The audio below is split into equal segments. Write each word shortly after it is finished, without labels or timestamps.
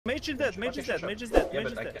Mage is dead, mage is dead, mage is dead. Yeah,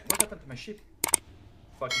 but what happened to my ship?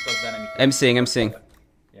 Fuck, it was dynamic. I'm seeing.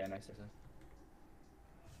 Yeah, nice.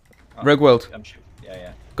 Rogue World.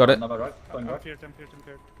 Yeah. Got it. Another rock. Going rock. I'm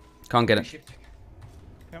feared. Can't get it.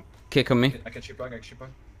 Yep. Kick on me. I can ship rock,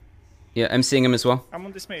 Yeah, I'm seeing him as well. I'm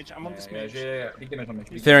on this mage, I'm on this mage. Yeah. Big damage on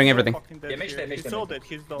mage. Fearing everything. Yeah, mage dead, He's so dead,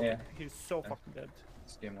 he's dead. Yeah. He's so fucking dead.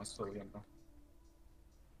 This game was so young, bro.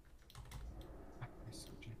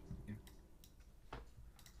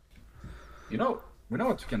 You know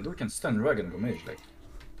what you can do? You can stun rug and go mage, like.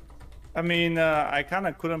 I mean, I kind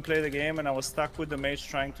of couldn't play the game and I was stuck with the mage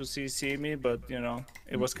trying to CC me, but you know,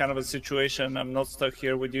 it was kind of a situation. I'm not stuck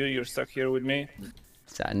here with you, you're stuck here with me.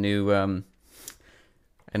 Is that a new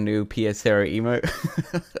Pshero emote?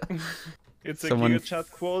 It's a Giga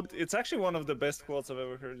Chat quote. It's actually one of the best quotes I've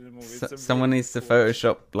ever heard in a movie. Someone needs to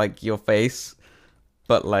Photoshop like your face,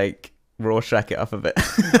 but like Rorschach it up a bit.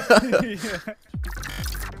 Yeah.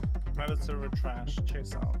 Private server trash,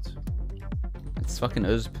 chase out. It's fucking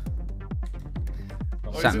Uzb.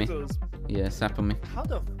 Oh, Sap me. Those? Yeah, sap on me. How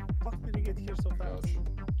the fuck did he get here so fast?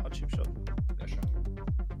 Oh, cheap shot. Yeah, sure.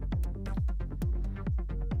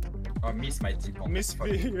 Oh, miss my Ziqo. Miss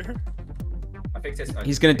fear. I think it's,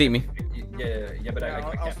 He's gonna deep me. Yeah, but I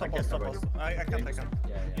can't. I can't.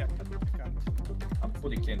 Yeah. I'm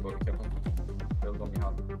fully clean, but be careful. They'll go me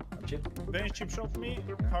hard. I'm cheap. Then cheap shot me.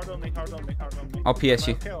 Hard on me. I'll PS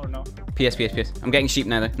you. Okay or no? PS. I'm getting sheep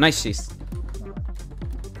now though. Nice sheep.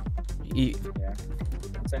 Yeah.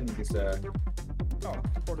 I'm sending this. Oh,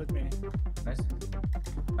 supported me. Nice.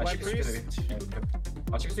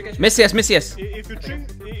 Miss yes. If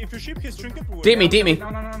you ship his trinket, we win. Deep me. No.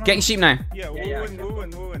 Getting sheep now. Yeah, we win.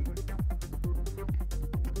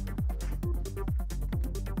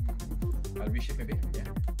 I'll reship maybe. Yeah.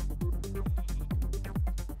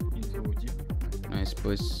 Into deep. Nice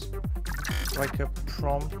boys. Like a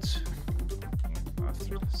prompt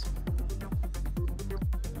after this.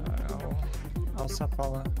 I'll sub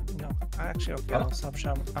Allah. No, actually, okay. I'll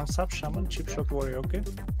sub shaman. Cheap shot warrior. Okay.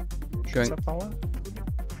 Going. Sub Allah.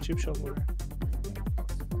 Cheap shot warrior.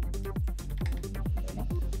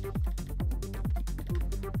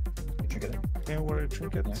 Trinket. Okay, warrior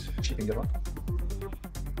trinket. Yeah. Shipping the one.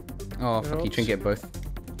 Oh fuck, you trinket both.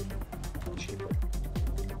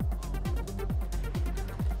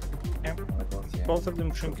 Yeah. Both of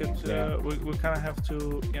them trinket. We kind of have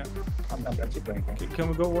to. Yeah. I'm keep going. Can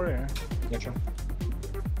we go warrior? Yeah, sure.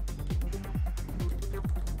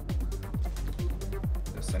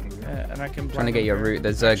 And I can. Trying to get your root.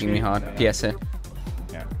 They're zerging me hard. PS here.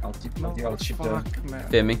 Yeah. I'll chip the. Man.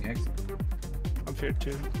 Fear me. I'm feared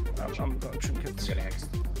too. I'm going trinket. I'm getting hexed.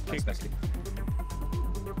 Nicely.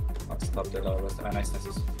 I'll stop the lower. Nice.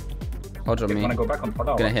 Hold on me. Wanna go back on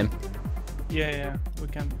Gonna him. Yeah, we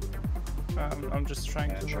can. I'm just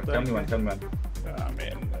trying to. Sure. Tell me when. I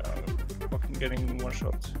mean, fucking getting one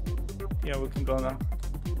shot. Yeah, we can go now.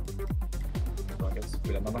 So I guess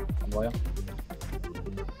with another. I'm loyal.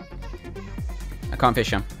 I can't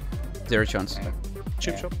fish him. 0 chance.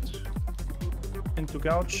 Chip shot. Into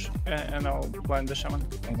gouge, and I'll blind the shaman.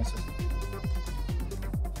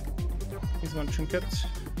 He's going to trinket.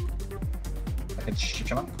 I can chip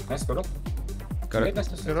shaman. Nice, go. Got it.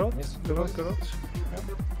 Good out. Yeah.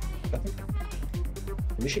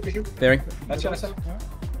 Reship. Fearing. Nice. You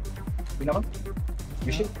know what?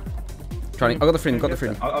 Reship. Trying. I got the freedom.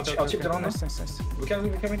 I'll chip the round. Nice. We can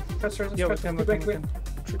win. Yeah, we can.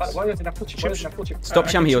 Why is it not full chip? Stop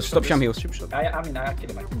sham heals. Chip shot. I mean, I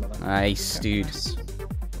killed him. Nice, dude.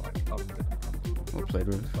 We'll play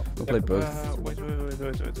both. Wait.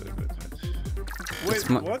 It's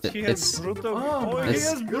What? He has brutal. He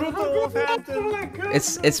has brutal phantom.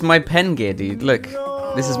 It's my pen gear, dude. Look,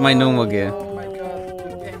 this is my normal gear.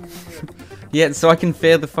 Yeah, so I can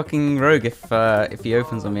fear the fucking rogue if he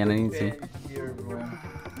opens on me and I need to.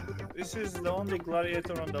 This is the only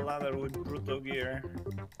gladiator on the ladder with brutal gear.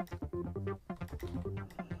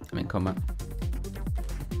 I'm in combat.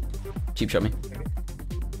 Cheap shot me.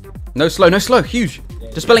 No slow, huge.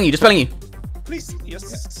 Dispelling you. Please,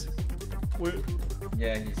 yes.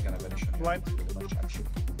 Yeah, he's gonna finish. Blind.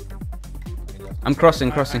 I'm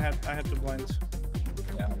crossing. I had to blind.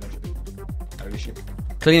 Yeah, I reship.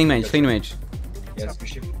 Cleaning mage. Yes,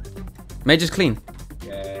 reship. Mage is clean.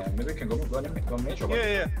 Yeah, maybe we can go mage or what?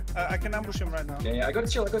 Yeah. I can ambush him right now. Yeah, I got a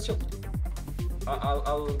shield.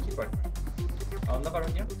 I'll keep right. I'll never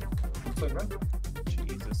run here. I'm going right.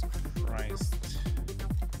 Jesus Christ.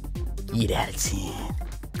 Get out of here.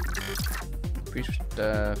 Priest,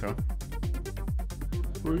 throw.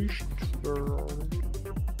 Priest,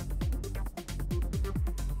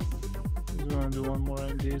 He's gonna do one more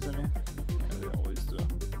MD, isn't he? Yeah, they always do.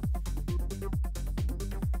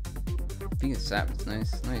 Being sapped,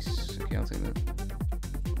 nice, nice. Okay, I'll take that.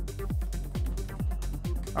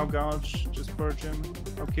 I'll gouge, just purge him.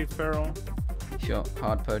 I'll keep Pshero. Sure,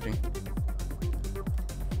 hard purging.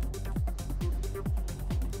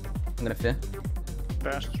 I'm gonna fear.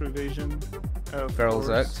 Bash through evasion. Feral's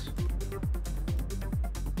out.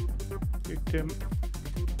 Kicked him.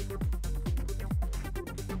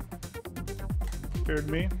 Feared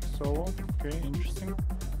me. Solo. Okay, interesting.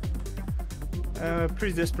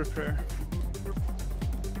 Pretty desperate prayer.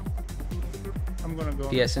 I'm gonna go.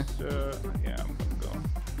 PS. Yeah, I'm gonna go.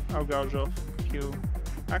 I'll gouge off. Q.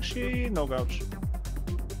 Actually, no gouge.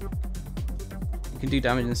 You can do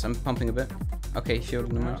damage and some pumping a bit. Okay, shield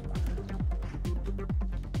in the mind.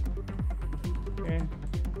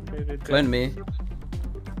 Okay. Clone me.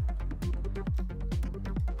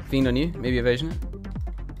 Fiend on you. Maybe evasion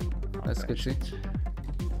it. That's good shit.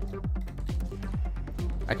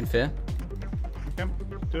 I can fear. Okay,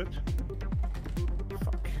 do it.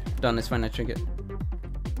 Fuck. Done, it's fine, I trinket.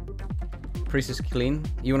 Priest is clean.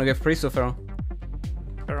 You wanna go for priest or feral?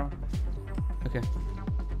 Pshero. Okay.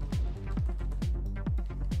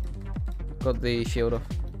 Got the shield off.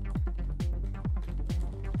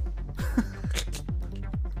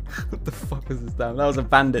 What the fuck was this damn? That was a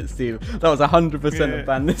bandit steal. That was 100% a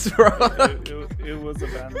bandit's roll. It was a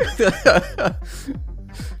bandit.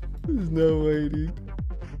 There's no way, dude.